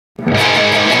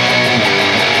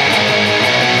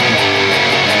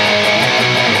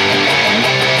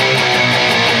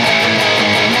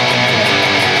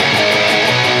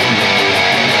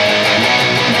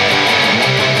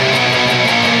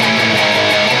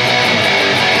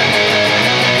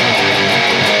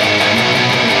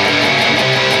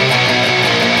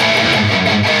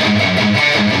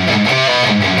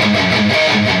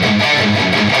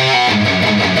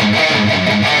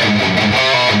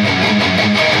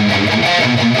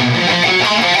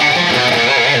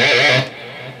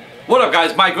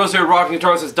guys, Mike goes here at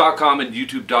rockinguitarlessons.com and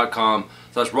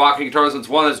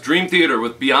youtube.com/rockinguitarlessons1. That's Dream Theater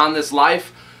with Beyond This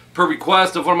Life, per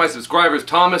request of one of my subscribers,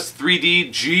 Thomas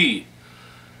 3DG.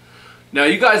 Now,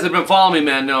 you guys that have been following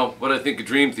me, man, know what I think of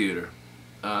Dream Theater.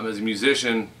 As a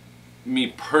musician,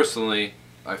 me personally,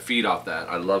 I feed off that.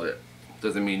 I love it.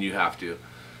 Doesn't mean you have to,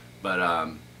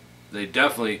 but they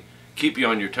definitely keep you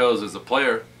on your toes as a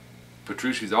player.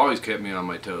 Petrucci's always kept me on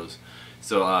my toes,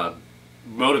 so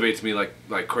motivates me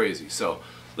like crazy. So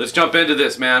let's jump into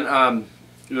this, man.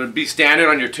 It would be standard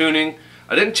on your tuning.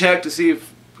 I didn't check to see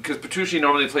if, because Petrucci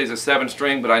normally plays a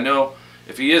 7-string, but I know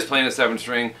if he is playing a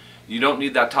 7-string, you don't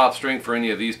need that top string for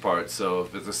any of these parts. So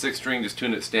if it's a 6-string, just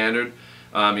tune it standard.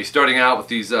 He's starting out with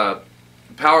these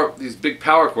big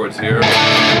power chords here.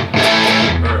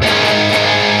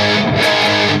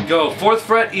 Go 4th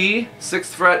fret E,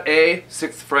 6th fret A,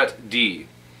 6th fret D.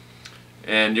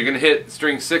 And you're going to hit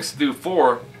string 6 through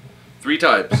 4 3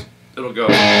 times. It'll go.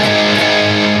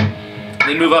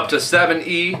 Then move up to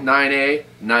 7E, 9A,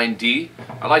 9D.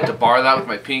 I like to bar that with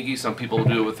my pinky. Some people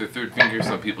do it with their 3rd finger.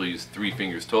 Some people use 3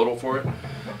 fingers total for it.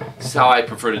 This is how I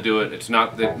prefer to do it. It's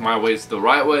not that my way is the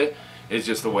right way. It's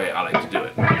just the way I like to do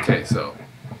it. Okay, so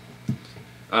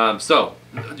you're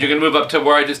going to move up to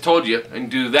where I just told you and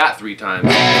do that 3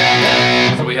 times.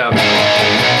 So we have,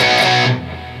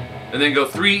 and then go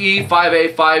 3E,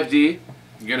 5A, 5D.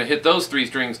 You're going to hit those 3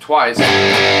 strings twice.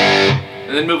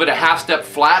 And then move it a half step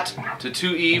flat to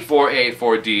 2E, 4A,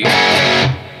 4D.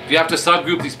 If you have to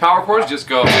subgroup these power chords, just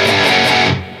go.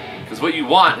 Because what you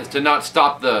want is to not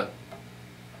stop the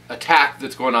attack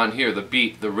that's going on here, the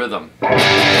beat, the rhythm. There's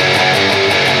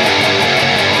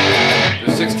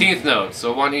 16th notes,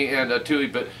 so 1E and a 2E,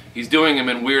 but he's doing them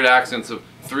in weird accents of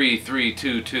 3, 3,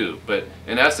 2, 2. But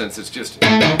in essence, it's just.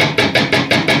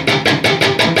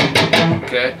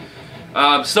 Okay?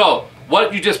 So,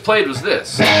 what you just played was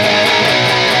this.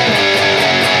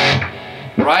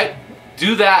 Right?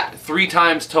 Do that 3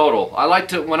 times total. I like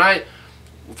to, when I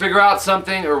figure out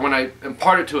something or when I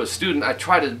impart it to a student, I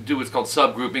try to do what's called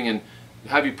subgrouping and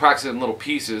have you practice it in little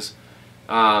pieces,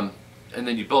 and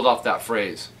then you build off that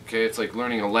phrase. Okay? It's like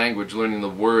learning a language, learning the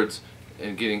words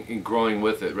and growing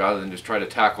with it, rather than just try to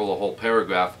tackle a whole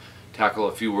paragraph, tackle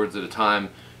a few words at a time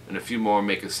and a few more,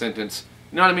 make a sentence.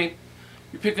 You know what I mean?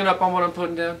 You picking up on what I'm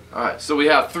putting down? Alright, so we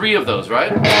have 3 of those,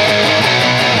 right?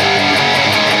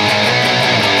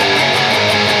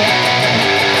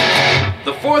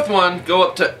 The 4th one, go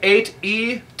up to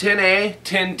 8E, 10A,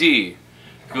 10D.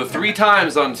 Go 3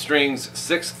 times on strings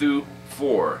 6 through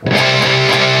 4.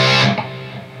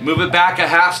 Move it back a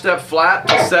half step flat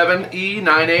to 7E,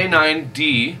 9A,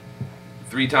 9D.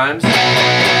 3 times.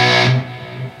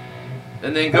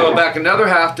 And then go back another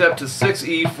half step to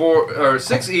 6E,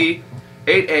 6E,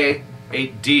 8A,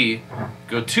 8D.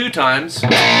 Go 2 times.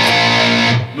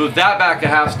 Move that back a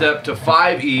half step to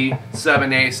 5E,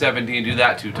 7A, 7D, and do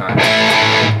that 2 times.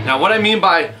 Now, what I mean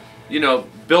by,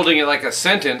 building it like a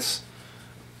sentence,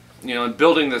 and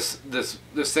building this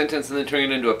sentence and then turning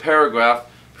it into a paragraph,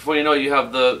 before you know it, you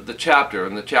have the chapter,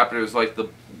 and the chapter is like the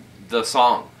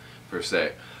song, per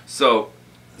se. So,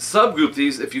 subgroup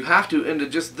these, if you have to, into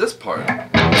just this part.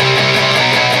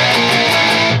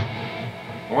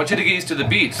 I want you to get used to the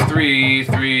beats. 3,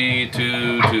 3,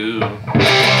 2, 2.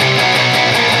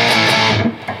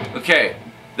 Okay,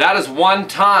 that is 1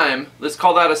 time. Let's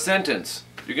call that a sentence.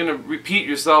 You're going to repeat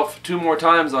yourself 2 more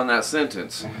times on that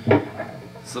sentence.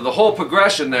 So the whole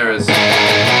progression there is.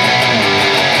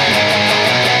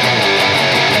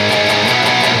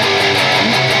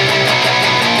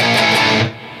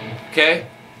 Okay,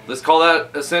 let's call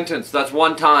that a sentence. That's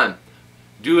 1 time.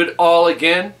 Do it all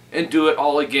again, and do it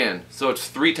all again. So it's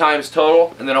 3 times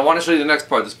total, and then I want to show you the next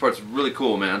part. This part's really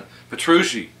cool, man.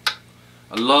 Petrucci.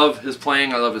 I love his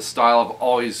playing, I love his style. I've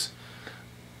always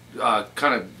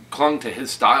kind of clung to his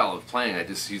style of playing.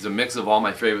 He's a mix of all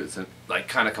my favorites and like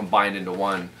kind of combined into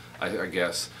one, I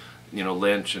guess.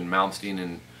 Lynch and Malmsteen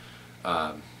and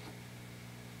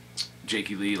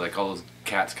Jakey Lee, like all those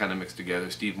cats kind of mixed together.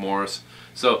 Steve Morris.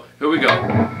 So here we go. I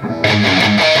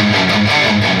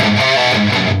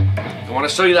want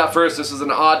to show you that first. This is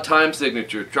an odd time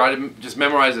signature. Try to just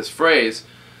memorize this phrase.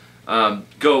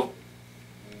 Go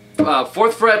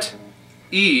 4th fret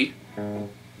E,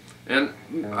 and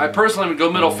I personally would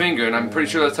go middle finger, and I'm pretty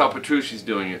sure that's how Petrucci's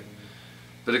doing it.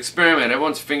 But experiment.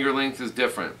 Everyone's finger length is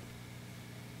different.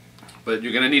 But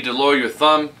you're going to need to lower your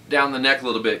thumb down the neck a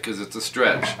little bit because it's a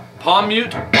stretch. Palm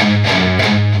mute.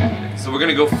 So we're going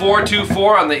to go 4, 2,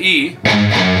 4 on the E,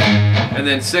 and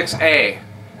then 6A.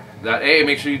 That A,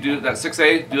 make sure you do that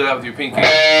 6A, do that with your pinky.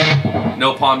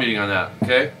 No palm muting on that,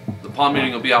 okay? The palm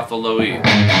muting will be off the low E.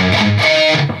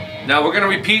 Now we're going to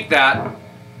repeat that,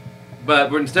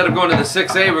 but instead of going to the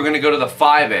 6A, we're going to go to the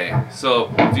 5A.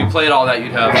 So if you played all that,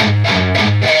 you'd have,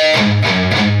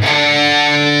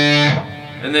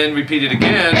 and then repeat it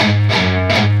again.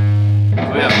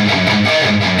 So yeah.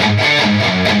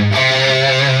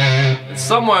 And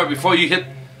somewhere before you hit,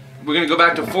 we're going to go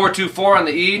back to 4-2-4 on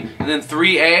the E, and then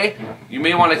 3A. You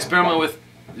may want to experiment with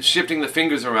shifting the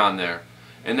fingers around there.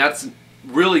 And that's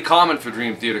really common for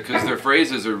Dream Theater because their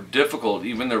phrases are difficult,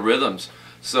 even their rhythms.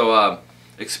 So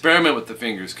experiment with the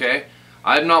fingers, okay?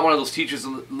 I'm not one of those teachers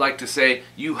that like to say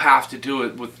you have to do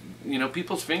it with, you know,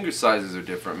 people's finger sizes are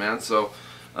different, man. So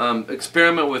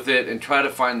experiment with it and try to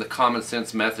find the common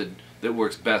sense method that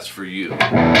works best for you.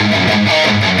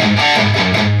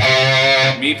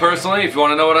 Me personally, if you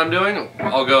want to know what I'm doing,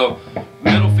 I'll go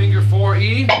middle finger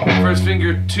 4E, first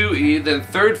finger 2E, then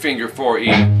third finger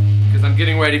 4E. I'm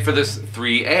getting ready for this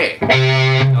 3A.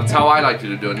 That's how I like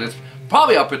to do it. And it's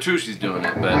probably how Petrucci's doing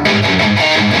it, but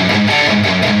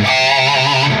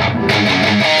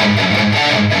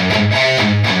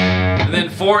and then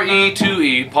 4E,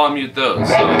 2E, palm mute those.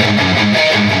 So.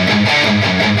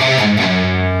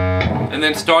 And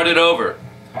then start it over.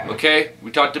 Okay?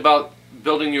 We talked about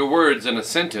building your words in a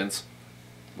sentence.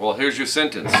 Well, here's your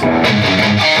sentence.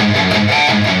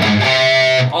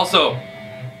 Also,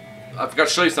 I forgot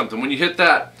to show you something. When you hit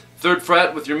that 3rd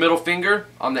fret with your middle finger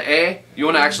on the A, you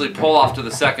want to actually pull off to the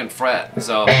 2nd fret.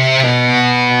 So,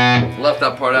 left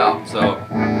that part out. So,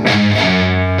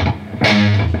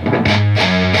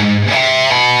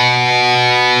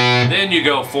 then you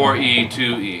go 4E,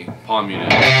 2E, palm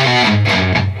muted.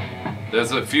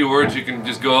 There's a few words you can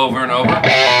just go over and over.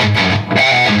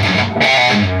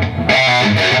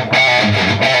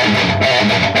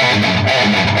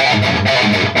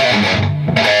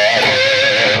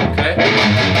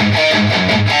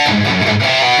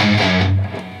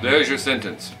 There's your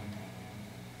sentence.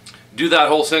 Do that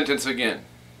whole sentence again.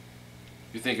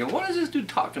 You're thinking, what is this dude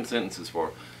talking sentences for?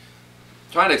 I'm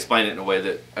trying to explain it in a way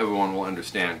that everyone will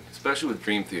understand, especially with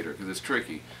Dream Theater, because it's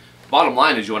tricky. Bottom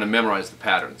line is you want to memorize the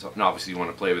patterns, and obviously you want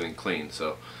to play everything clean.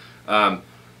 So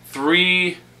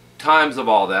 3 times of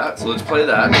all that, so let's play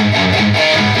that.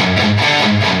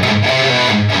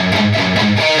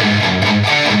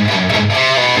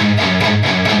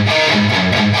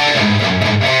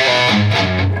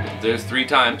 There's 3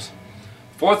 times.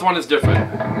 4th one is different.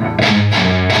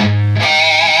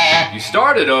 You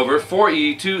start it over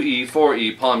 4E, 2E,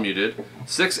 4E, palm muted,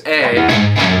 6A,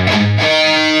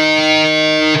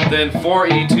 then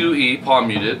 4E, 2E, palm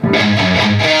muted,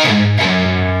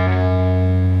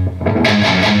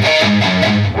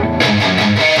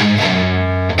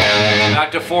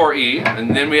 back to 4E,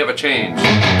 and then we have a change.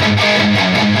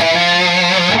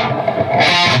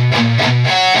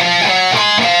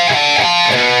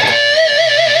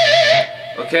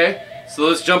 Okay, so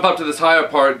let's jump up to this higher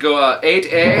part. Go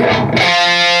 8A,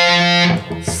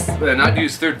 and not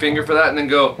use 3rd finger for that, and then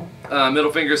go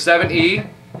middle finger 7E,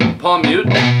 palm mute.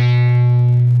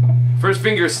 First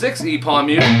finger 6E, palm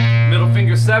mute. Middle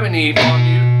finger 7E, palm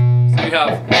mute. So you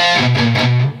have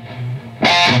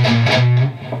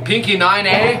pinky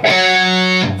 9A,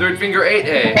 3rd finger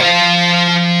 8A.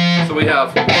 So we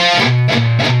have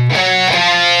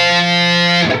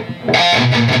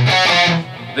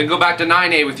then go back to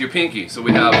 9A with your pinky. So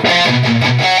we have,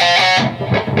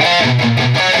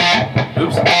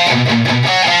 oops.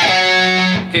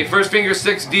 Okay, first finger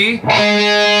 6D.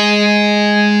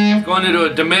 Going into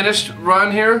a diminished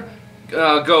run here.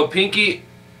 Go pinky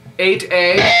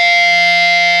 8A.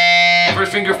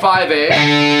 First finger 5A.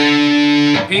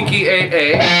 Pinky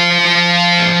 8A.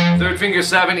 3rd finger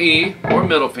 7E, or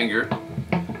middle finger.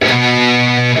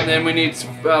 And then we need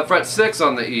fret 6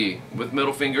 on the E with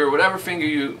middle finger, whatever finger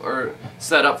you are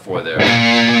set up for there.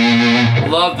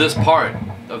 Love this part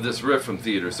of this riff from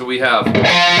theater. So we have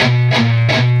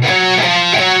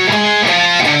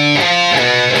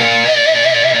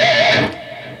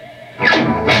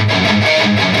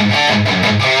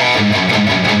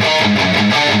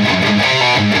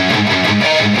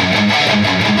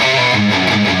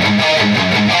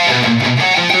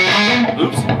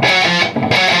oops.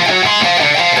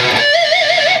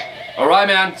 Alright,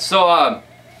 man, so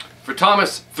for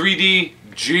Thomas 3D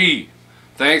G,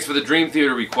 thanks for the Dream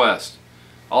Theater request.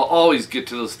 I'll always get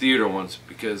to those theater ones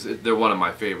because they're one of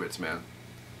my favorites, man.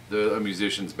 They're a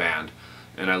musician's band,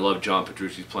 and I love John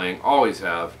Petrucci's playing, always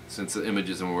have, since the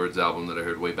Images and Words album that I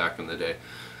heard way back in the day.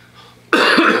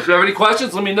 If you have any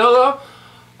questions, let me know though.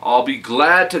 I'll be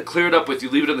glad to clear it up with you.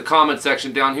 Leave it in the comment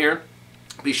section down here.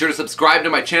 Be sure to subscribe to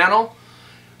my channel.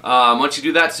 Once you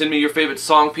do that, send me your favorite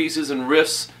song pieces and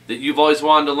riffs that you've always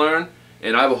wanted to learn,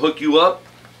 and I will hook you up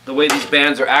the way these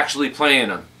bands are actually playing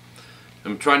them.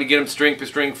 I'm trying to get them string per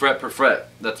string, fret per fret.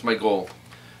 That's my goal.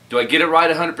 Do I get it right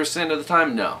 100% of the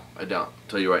time? No, I don't. I'll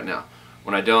tell you right now.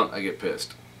 When I don't, I get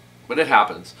pissed. But it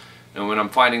happens. And when I'm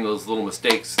finding those little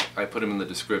mistakes, I put them in the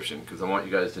description because I want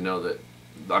you guys to know that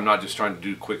I'm not just trying to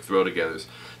do quick throw-togethers.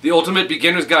 The Ultimate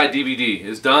Beginner's Guide DVD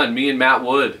is done. Me and Matt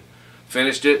Wood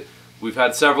finished it. We've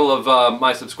had several of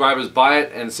my subscribers buy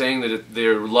it and saying that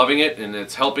they're loving it and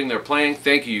it's helping their playing.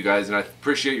 Thank you, you guys, and I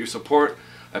appreciate your support.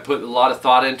 I put a lot of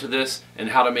thought into this and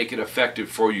how to make it effective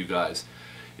for you guys.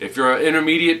 If you're an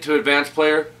intermediate to advanced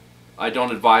player, I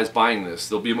don't advise buying this.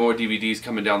 There'll be more DVDs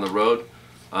coming down the road.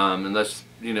 Unless,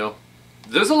 you know,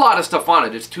 there's a lot of stuff on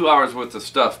it. It's 2 hours worth of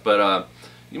stuff, but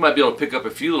you might be able to pick up a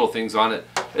few little things on it.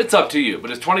 It's up to you, but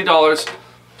it's $20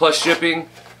 plus shipping.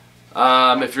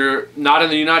 If you're not in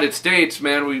the United States,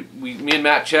 man, me and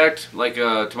Matt checked, like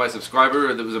to my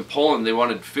subscriber that was in Poland, they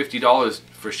wanted $50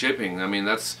 for shipping. I mean,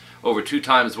 that's over 2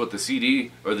 times what the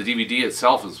CD or the DVD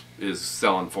itself is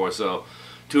selling for, so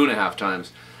 2.5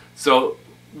 times. So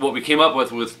what we came up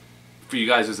with for you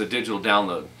guys is a digital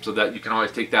download, so that you can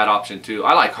always take that option too.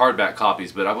 I like hardback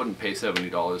copies, but I wouldn't pay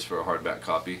 $70 for a hardback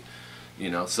copy,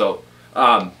 you know. So,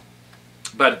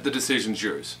 but the decision's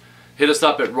yours. Hit us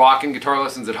up at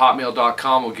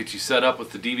rockinguitarlessons@hotmail.com. We'll get you set up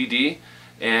with the DVD.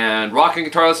 And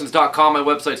rockinguitarlessons.com, my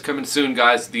website's coming soon,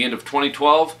 guys, at the end of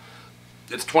 2012.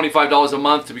 It's $25 a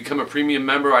month to become a premium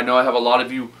member. I know I have a lot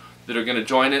of you that are going to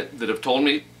join it that have told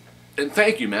me. And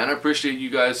thank you, man. I appreciate you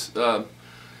guys.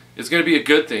 It's going to be a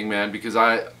good thing, man, because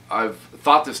I've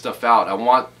thought this stuff out. I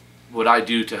want what I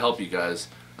do to help you guys.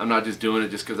 I'm not just doing it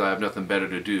just because I have nothing better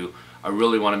to do. I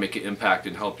really want to make an impact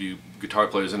and help you guitar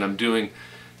players. And I'm doing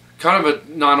kind of a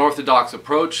non-orthodox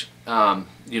approach.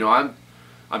 You know,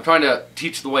 I'm trying to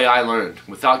teach the way I learned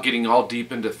without getting all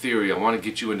deep into theory. I want to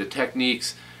get you into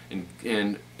techniques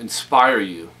and inspire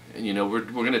you. And you know, we're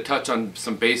going to touch on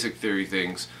some basic theory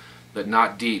things, but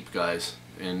not deep, guys.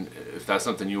 And if that's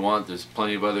something you want, there's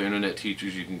plenty of other internet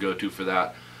teachers you can go to for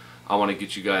that. I want to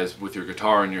get you guys with your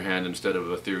guitar in your hand instead of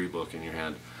a theory book in your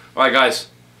hand. Alright, guys,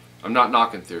 I'm not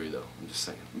knocking theory though. I'm just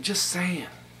saying. I'm just saying.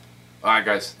 Alright,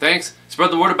 guys, thanks.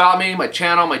 Spread the word about me, my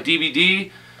channel, my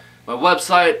DVD, my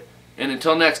website, and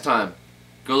until next time,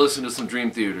 go listen to some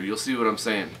Dream Theater. You'll see what I'm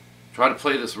saying. Try to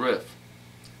play this riff.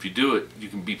 If you do it, you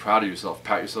can be proud of yourself.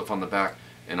 Pat yourself on the back,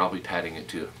 and I'll be patting it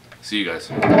too. See you guys.